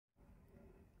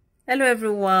Hello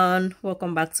everyone,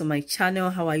 welcome back to my channel.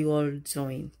 How are you all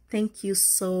doing? Thank you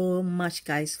so much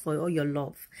guys for all your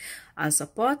love and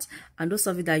support, and those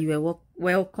of you that you are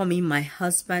welcoming my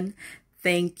husband,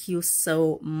 thank you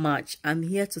so much. I'm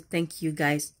here to thank you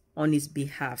guys on his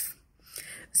behalf.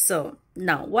 So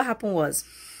now what happened was,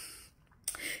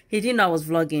 he didn't know I was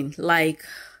vlogging. Like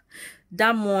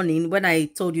that morning when I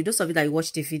told you, those of you that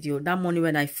watched the video, that morning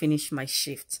when I finished my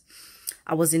shift,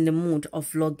 I was in the mood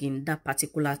of vlogging that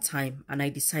particular time and I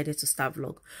decided to start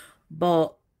vlog.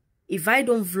 But if I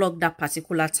don't vlog that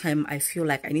particular time, I feel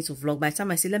like I need to vlog. By the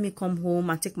time I say, let me come home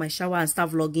and take my shower and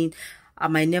start vlogging, I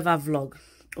might never vlog.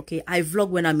 Okay, I vlog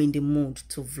when I'm in the mood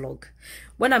to vlog.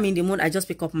 When I'm in the mood, I just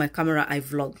pick up my camera, I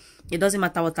vlog. It doesn't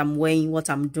matter what I'm wearing, what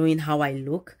I'm doing, how I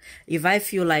look. If I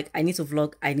feel like I need to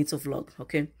vlog, I need to vlog,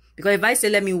 okay? Because if I say,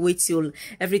 let me wait till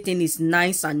everything is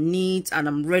nice and neat and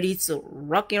I'm ready to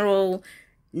rock and roll,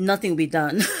 nothing will be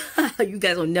done. You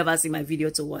guys will never see my video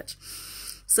to watch.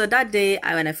 So that day,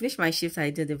 when I finished my shift, I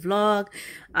did the vlog,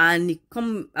 and it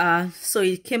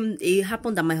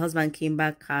happened that my husband came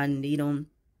back, and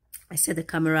I set the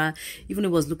camera. Even he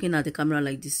was looking at the camera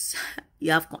like this,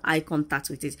 you have eye contact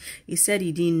with it. He said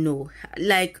he didn't know.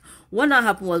 Like, what now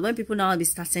happened was, when people now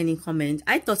start sending comments,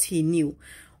 I thought he knew.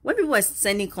 When people were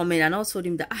sending comments, and I told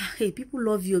him that, hey, people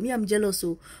love you. Me, I'm jealous.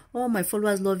 So all my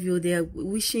followers love you. They're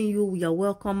wishing you are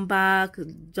welcome back.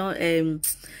 Johnny,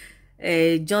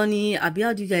 Abi,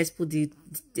 how do you guys put the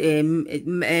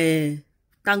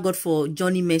thank God for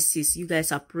Johnny Messi's. You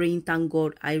guys are praying. Thank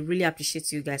God. I really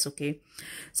appreciate you guys. Okay.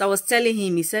 So I was telling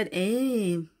him, he said,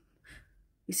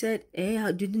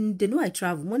 how didn't they know I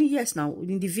travel? Money, yes. Now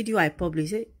in the video I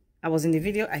published, I was in the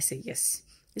video. I said yes.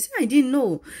 He said I didn't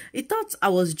know. He thought I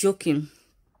was joking.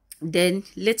 Then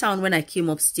later on, when I came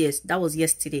upstairs, that was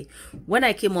yesterday, when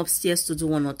I came upstairs to do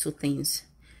one or two things,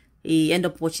 he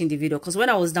ended up watching the video. Because when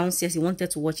I was downstairs, he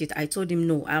wanted to watch it. I told him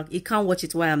no, he can't watch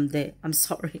it while I'm there. I'm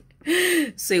sorry.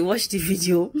 So he watched the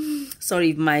video.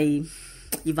 Sorry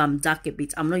if I'm dark a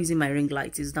bit. I'm not using my ring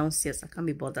light. It's downstairs. I can't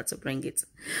be bothered to bring it.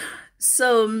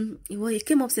 So he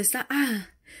came upstairs like,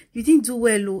 you didn't do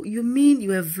well. Oh. You mean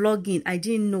you were vlogging? I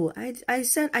didn't know. I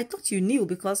said, I thought you knew,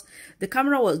 because the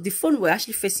phone were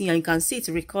actually facing you and you can see it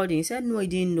recording. He said, no, I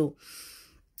didn't know.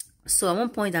 So at one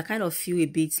point, I kind of feel a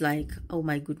bit like, oh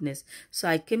my goodness. So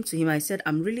I came to him. I said,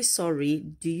 I'm really sorry.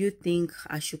 Do you think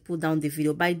I should put down the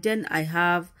video? By then I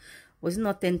have, was it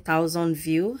not 10,000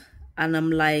 views? And I'm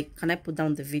like, can I put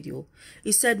down the video?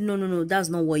 He said, no, that's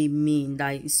not what he mean.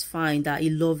 That it's fine, that he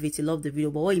loved it, he loved the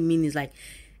video. But what he mean is like,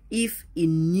 if he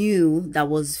knew that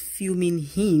was filming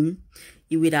him,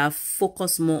 he would have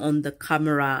focused more on the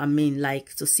camera. I mean,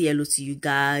 like, to say hello to you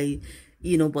guys,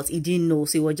 but he didn't know.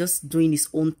 So he was just doing his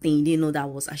own thing. He didn't know that I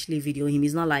was actually videoing him.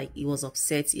 It's not like he was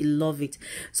upset. He loved it.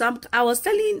 So I was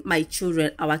telling my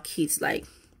children, our kids, like,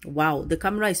 wow, the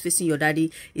camera is facing your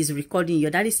daddy, is recording.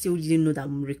 Your daddy still didn't know that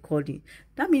I'm recording.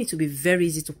 That means it will be very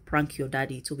easy to prank your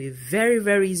daddy. It will be very,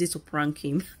 very easy to prank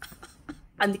him.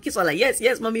 And the kids were like,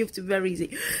 yes, mommy, it's very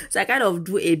easy. So I kind of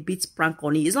do a bit prank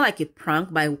on it. It's not like a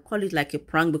prank, but I would call it like a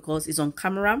prank because it's on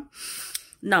camera.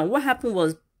 Now, what happened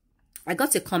was, I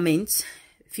got a comment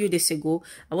a few days ago.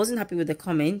 I wasn't happy with the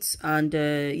comments. And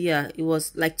yeah, it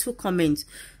was like 2 comments.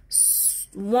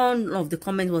 One of the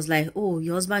comments was like, oh,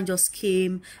 your husband just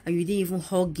came and you didn't even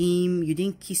hug him. You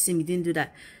didn't kiss him. You didn't do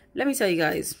that. Let me tell you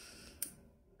guys,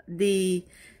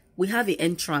 we have an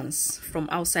entrance from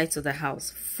outside to the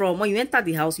house. From when you enter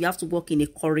the house, you have to walk in a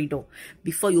corridor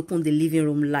before you open the living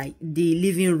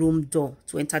room door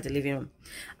to enter the living room.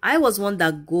 I was one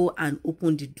that go and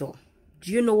open the door.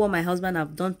 Do you know what my husband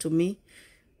have done to me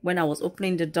when I was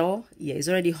opening the door? Yeah, he's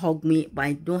already hugged me, but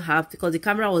I don't have, because the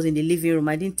camera was in the living room.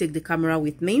 I didn't take the camera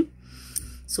with me.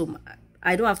 So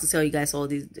I don't have to tell you guys all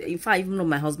this. In fact, even though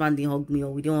my husband didn't hug me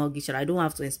or we don't hug each other, I don't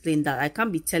have to explain that. I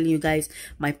can't be telling you guys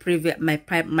my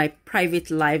private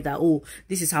life that, oh,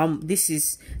 this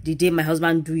is the day my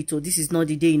husband do it, or this is not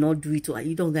the day you not do it, or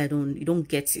you don't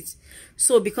get it.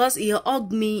 So because he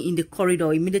hugged me in the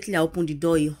corridor, immediately I opened the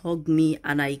door, he hugged me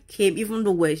and I came, even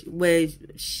though we're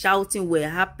shouting, we're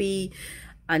happy,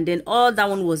 and then all that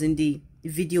one was in the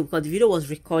video because the video was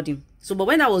recording. So but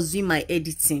when I was doing my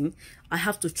editing, I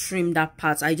have to trim that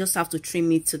part. I just have to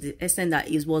trim it to the extent that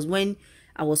it was when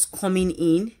I was coming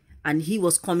in and he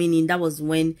was coming in. That was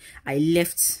when I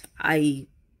left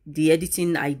the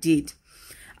editing I did.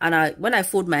 And when I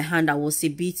fold my hand, I was a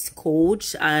bit cold,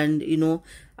 and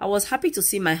I was happy to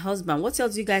see my husband. What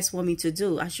else do you guys want me to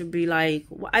do? I should be like,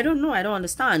 I don't know, I don't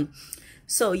understand.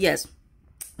 So yes,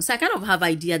 So I kind of have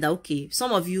idea that, okay,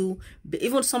 some of you,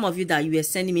 even some of you that you were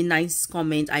sending me nice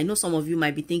comment, I know some of you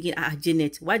might be thinking,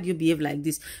 Janet, why do you behave like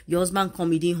this? Your husband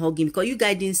come, you didn't hug him, because you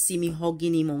guys didn't see me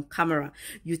hugging him on camera.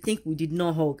 You think we did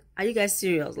not hug? Are you guys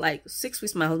serious? Like 6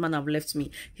 weeks my husband have left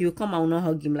me, he will come, I will not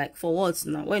hug him. Like for what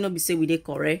now? Why not be say we did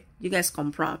correct? You guys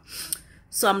comprehend?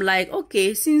 So I'm like,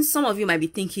 okay, since some of you might be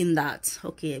thinking that,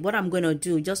 okay, what I'm going to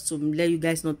do, just to let you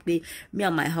guys know, today, me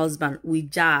and my husband, we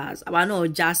jazz. I know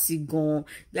jazz gone.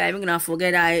 Yeah, I'm going to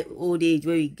forget that old age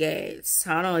where we get.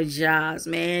 I know jazz,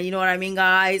 man. You know what I mean,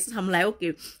 guys? I'm like,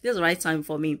 okay, this is the right time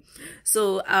for me.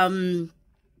 So,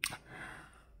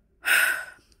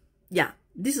 yeah,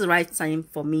 this is the right time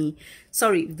for me.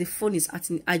 Sorry, the phone is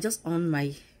acting. I just on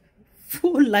my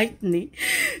phone lightning.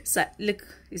 So, look,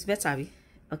 it's better,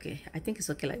 okay, I think it's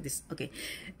okay like this. Okay,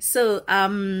 so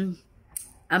I'm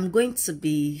going to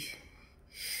be,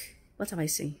 what am I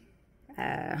saying?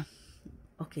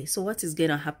 Okay, so what is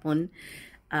gonna happen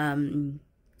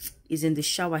is in the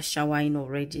showering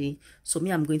already. So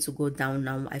me, I'm going to go down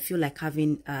now. I feel like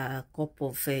having a cup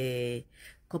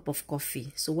of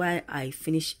coffee. So while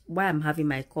I'm having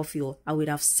my coffee, I would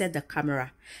have set the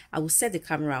camera. I will set the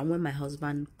camera, and when my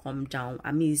husband come down,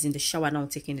 I mean, he's in the shower now,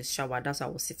 taking the shower. That's why I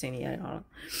was sitting here.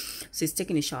 So he's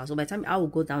taking the shower. So by the time I will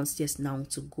go downstairs now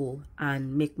to go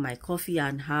and make my coffee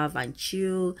and have and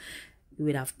chill, he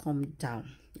would have come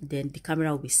down. Then the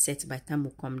camera will be set. By the time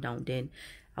we come down, then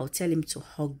I'll tell him to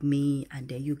hug me, and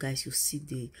then you guys, you see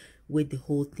the way the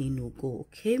whole thing will go.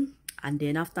 Okay. And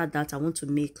then after that, I want to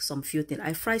make some few things.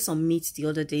 I fried some meat the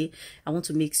other day. I want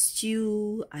to make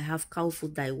stew. I have cow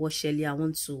food that I washed earlier. I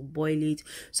want to boil it.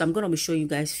 So I'm going to be showing you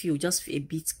guys just a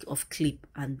bit of clip.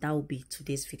 And that will be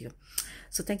today's video.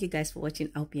 So thank you guys for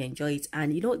watching. I hope you enjoy it.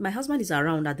 And you know, my husband is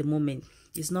around at the moment.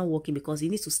 He's not working because he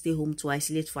needs to stay home to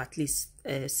isolate for at least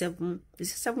 7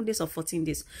 days or 14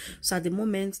 days. So at the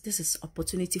moment, this is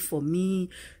opportunity for me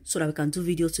so that we can do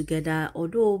video together.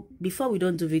 Although before we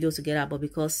don't do video together, but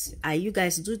because you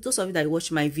guys do, those of you that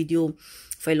watch my video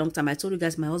for a long time, I told you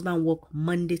guys my husband work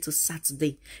Monday to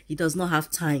Saturday. He does not have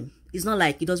time. It's not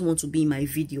like he doesn't want to be in my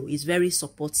video. He's very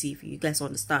supportive. You guys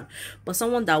understand. But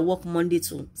someone that work Monday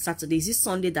to Saturday, is this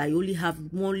Sunday that you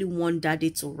only one that day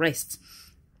to rest?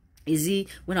 Is he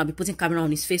when I'll be putting camera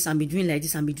on his face and be doing like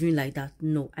this and be doing like that?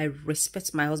 No, I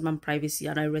respect my husband's privacy,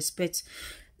 and I respect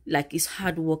like his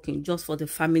hard working just for the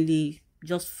family,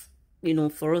 just, you know,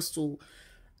 for us to,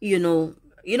 you know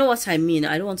what I mean.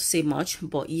 I don't want to say much,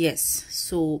 but yes.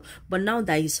 So, but now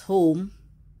that he's home,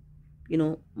 you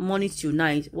know, morning to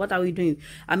night, what are we doing?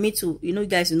 I mean, to, you know, you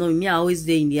guys, you know me, I always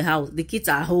stay in the house. The kids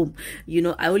are home. You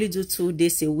know, I only do 2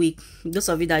 days a week. Those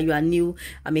of you that you are new,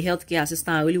 I'm a healthcare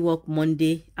assistant. I only work I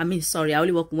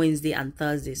only work Wednesday and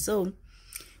Thursday. So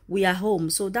we are home,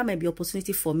 so that might be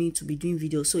opportunity for me to be doing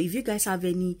videos. So if you guys have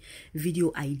any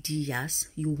video ideas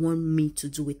you want me to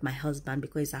do with my husband,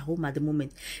 because he's at home at the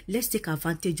moment, let's take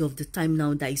advantage of the time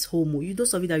now that he's home. You,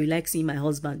 those of you that you like seeing my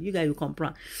husband, you guys will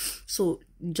comprehend. So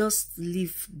just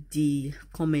leave the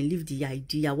comment, leave the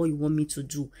idea what you want me to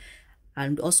do,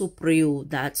 and also pray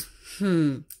that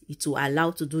it will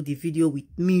allow to do the video with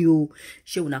me.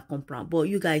 She will not comprehend. But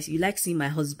you guys, you like seeing my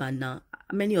husband now.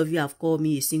 Many of you have called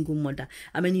me a single mother.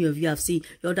 And many of you have seen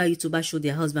your other YouTubers show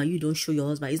their husband. You don't show your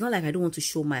husband. It's not like I don't want to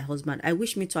show my husband. I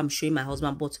wish me too, I'm showing my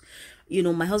husband. But, you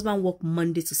know, my husband work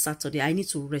Monday to Saturday. I need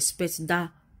to respect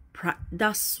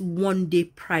that's 1 day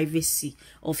privacy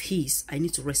of his. I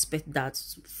need to respect that.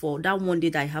 For that 1 day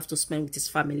that I have to spend with his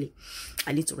family,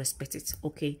 I need to respect it.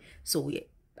 Okay. So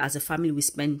as a family, we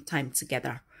spend time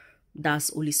together. That's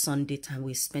only Sunday time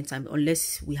we spend time,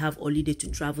 unless we have holiday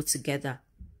to travel together.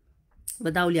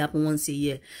 But that only happen once a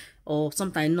year, or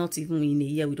sometimes not even in a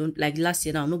year. We don't, like last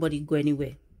year now, nobody go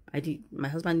anywhere. My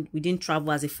husband, we didn't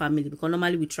travel as a family, because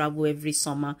normally we travel every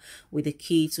summer with the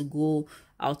kids to go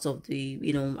out of the,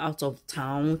 you know, out of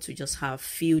town to just have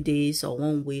few days or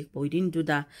 1 week. But we didn't do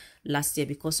that last year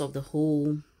because of the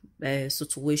whole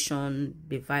situation,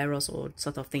 the virus or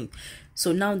sort of thing.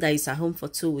 So now that it's at home for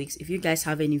 2 weeks, if you guys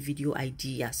have any video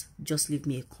ideas, just leave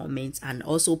me a comment. And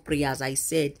also pray, as I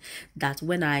said, that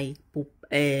when I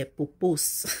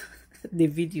propose the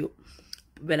video,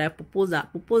 when I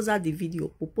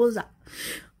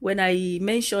when I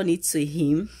mention it to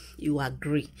him, you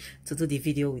agree to do the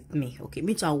video with me. Okay,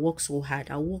 me too, I work so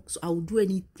hard. I'll do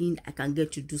anything I can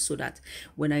get to do, so that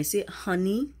when I say,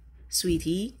 honey,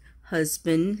 sweetie,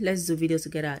 husband, let's do video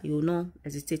together, you will not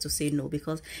hesitate to say no,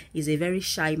 because he's a very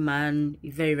shy man, a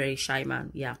very, very shy man.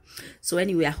 Yeah. So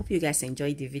anyway, I hope you guys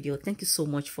enjoyed the video. Thank you so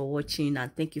much for watching,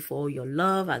 and thank you for all your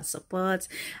love and support.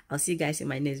 I'll see you guys in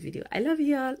my next video. I love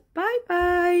you all. Bye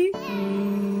bye.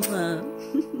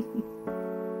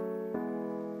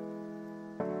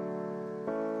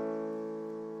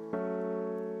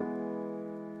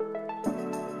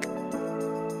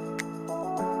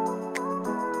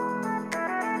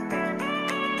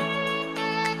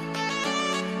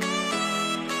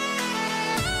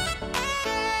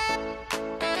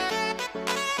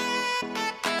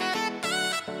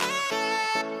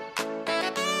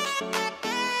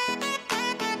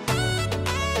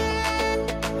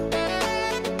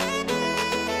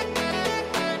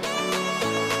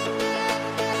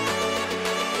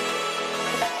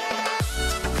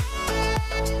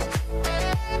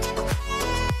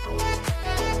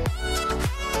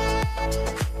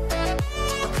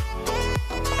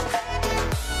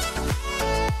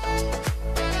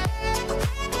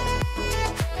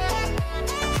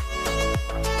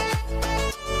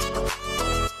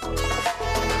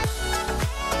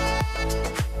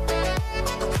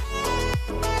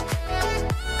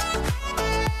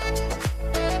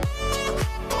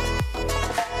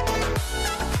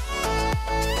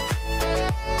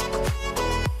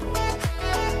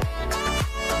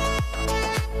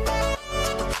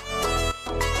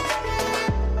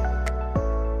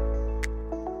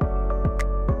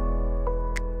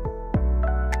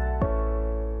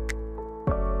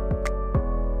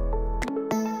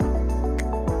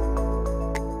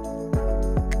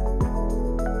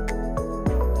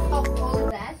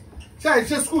 Chai,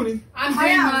 it's school. I'm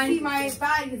doing mine. See, my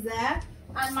bag is there.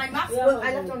 And my math book,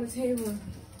 I left it on the table.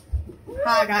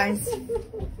 Hi, guys. Oh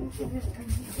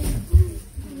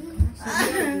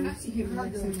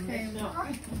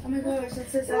my gosh,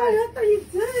 that's so sad. Oh, what are you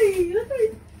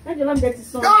doing? Let your mom get to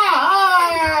song.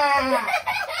 Ah!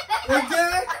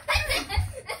 Okay.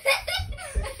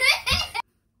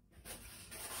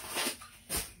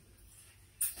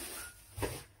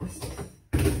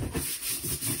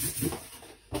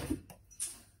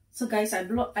 So guys, I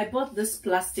bought this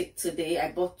plastic today.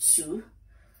 I bought 2.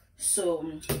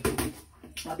 So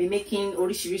I'll be making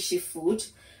orishirishi food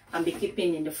and be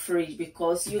keeping in the fridge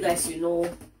because you guys, you know,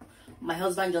 my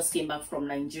husband just came back from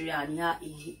Nigeria and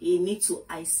he needs to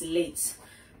isolate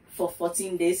for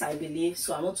 14 days, I believe.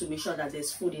 So I want to make sure that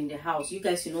there's food in the house. You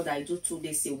guys, you know that I do 2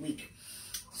 days a week.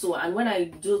 So, and when I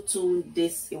do 2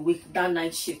 days a week, that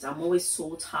night shift, I'm always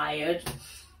so tired.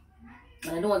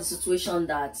 And I don't want the situation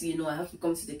that, you know, I have to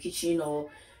come to the kitchen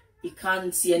or you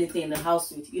can't see anything in the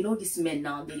house with, you know, these men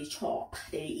now, they chop,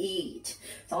 they eat.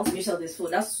 So I want to make sure there's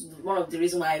food. That's one of the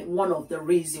reasons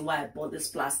why I bought this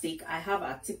plastic. I have,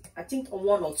 I think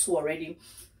 1 or 2 already.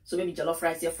 So maybe jollof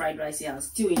rice here, fried rice here, and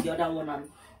stew in the other one and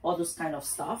all those kind of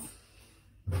stuff.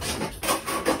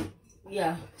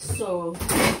 Yeah, so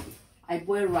I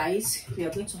boil rice. We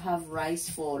are going to have rice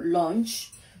for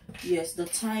lunch. Yes, the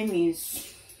time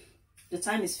is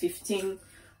 15.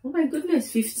 Oh my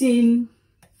goodness, 15:53.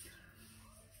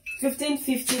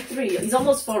 It's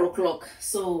almost 4 o'clock.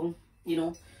 So, you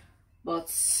know,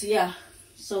 but yeah,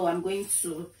 so I'm going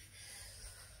to,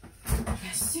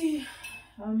 let's see,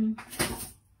 I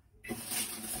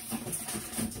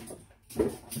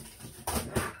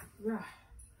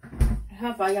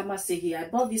have ayamase here. I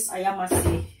bought this ayamase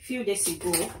a few days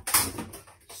ago.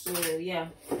 So yeah.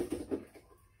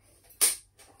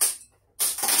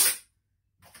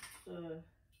 So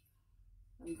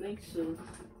I'm going to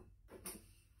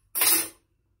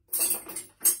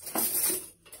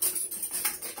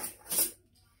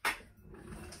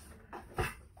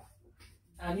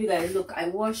and you guys look, I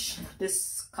wash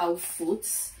this cow foot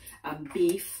and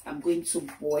beef. I'm going to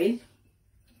boil.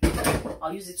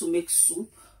 I'll use it to make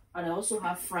soup. And I also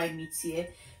have fried meat here.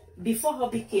 Before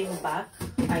hubby came back,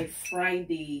 I fried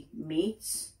the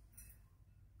meat.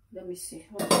 Let me see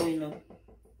what's going on.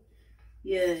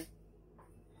 Yeah.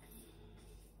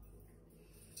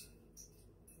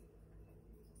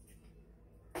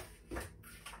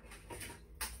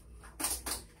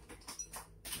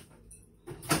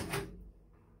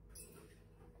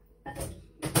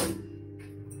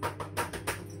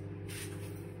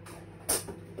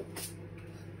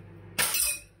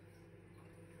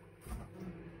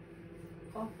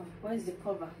 Where's the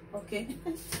cover? Okay.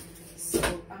 So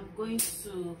I'm going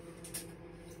to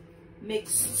make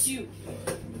stew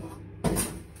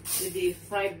with the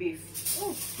fried beef.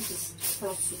 Oh, this is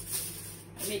prawn soup.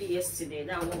 I made it yesterday.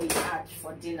 That's what we had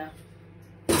for dinner.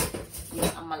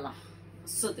 Yeah, amala.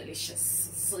 So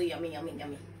delicious. So yummy, yummy,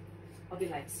 yummy. Hobby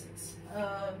likes it.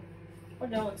 What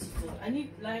do I want to do? I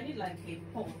need like a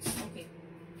pot. Okay.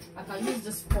 I can use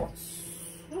this pot.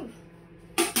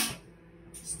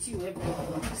 Stew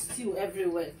everywhere. Stew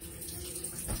everywhere.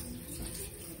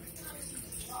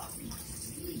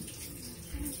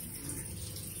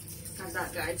 Look at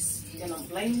that, guys. You're gonna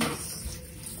blend this.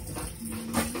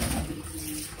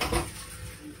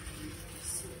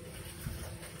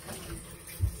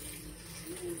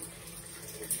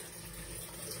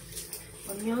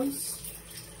 Onions.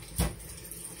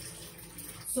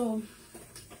 So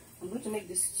I'm going to make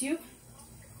the stew.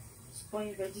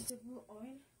 Spoil vegetable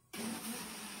oil.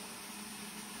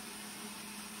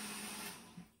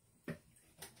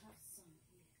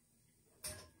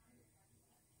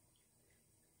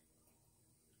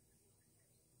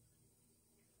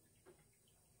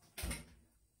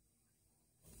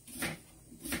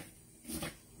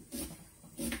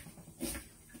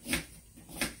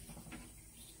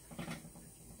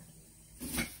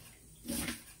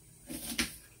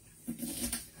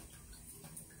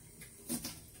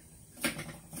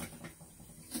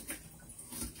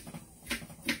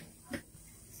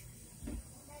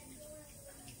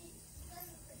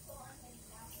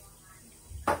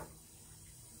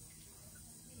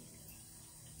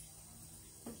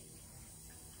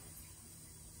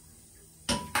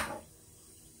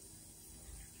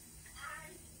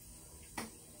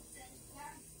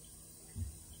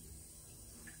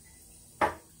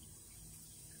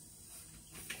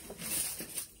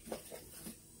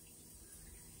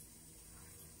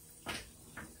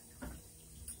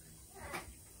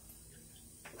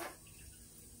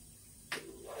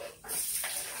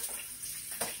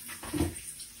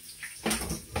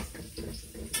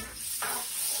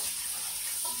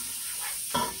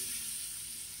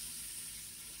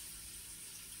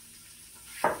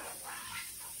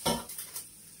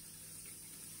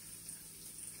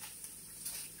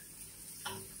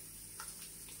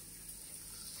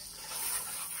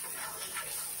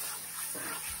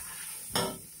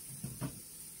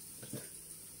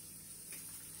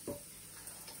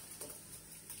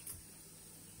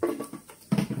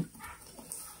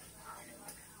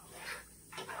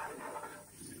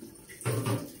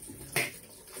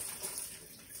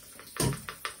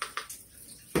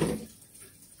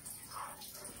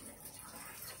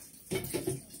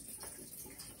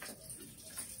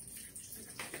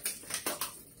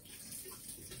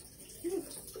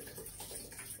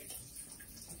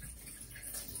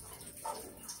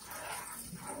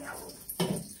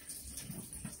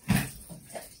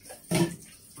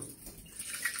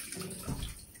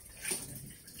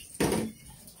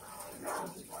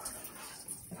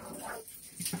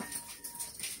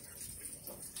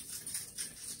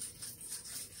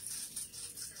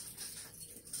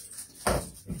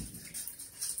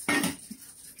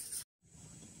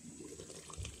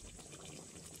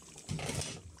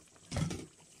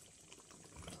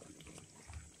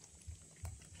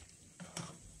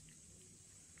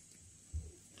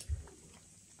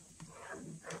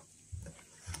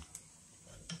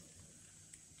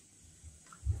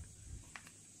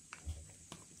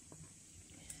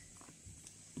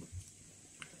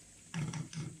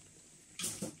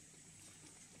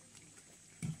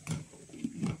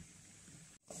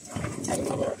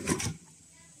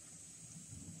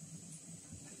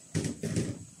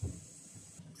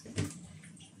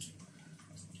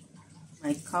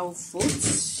 My cow food.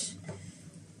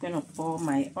 I'm gonna pour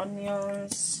my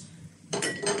onions.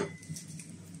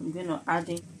 I'm gonna add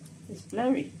in, it's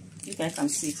blurry, you guys can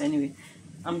see it anyway.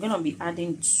 I'm gonna be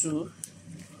adding two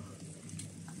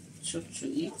to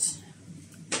it.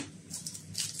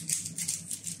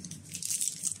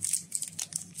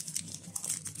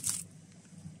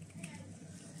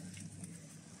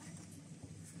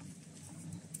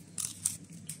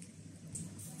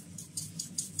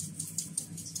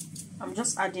 I'm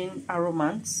just adding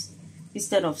aromas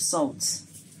instead of salt.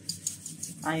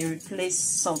 I replace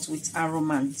salt with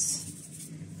aromas.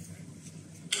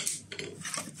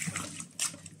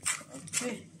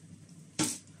 Okay.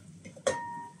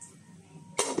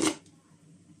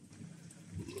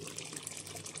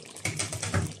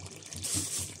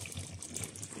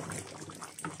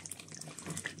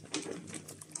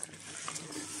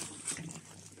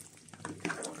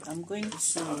 I'm going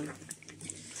to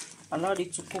allow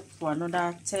it to cook for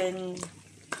another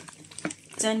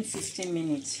 10-15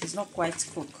 minutes. It's not quite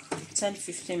cooked.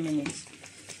 10-15 minutes,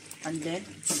 and then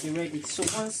it'll be ready. So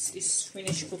once it's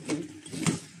finished cooking,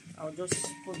 I'll just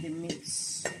put the meat.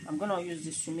 I'm gonna use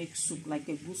this to make soup, like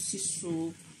a goosey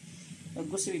soup, a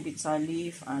goosey with bitter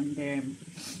leaf, and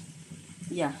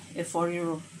yeah, a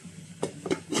foriro.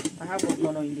 I have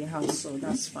ogbono in the house, so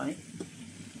that's fine.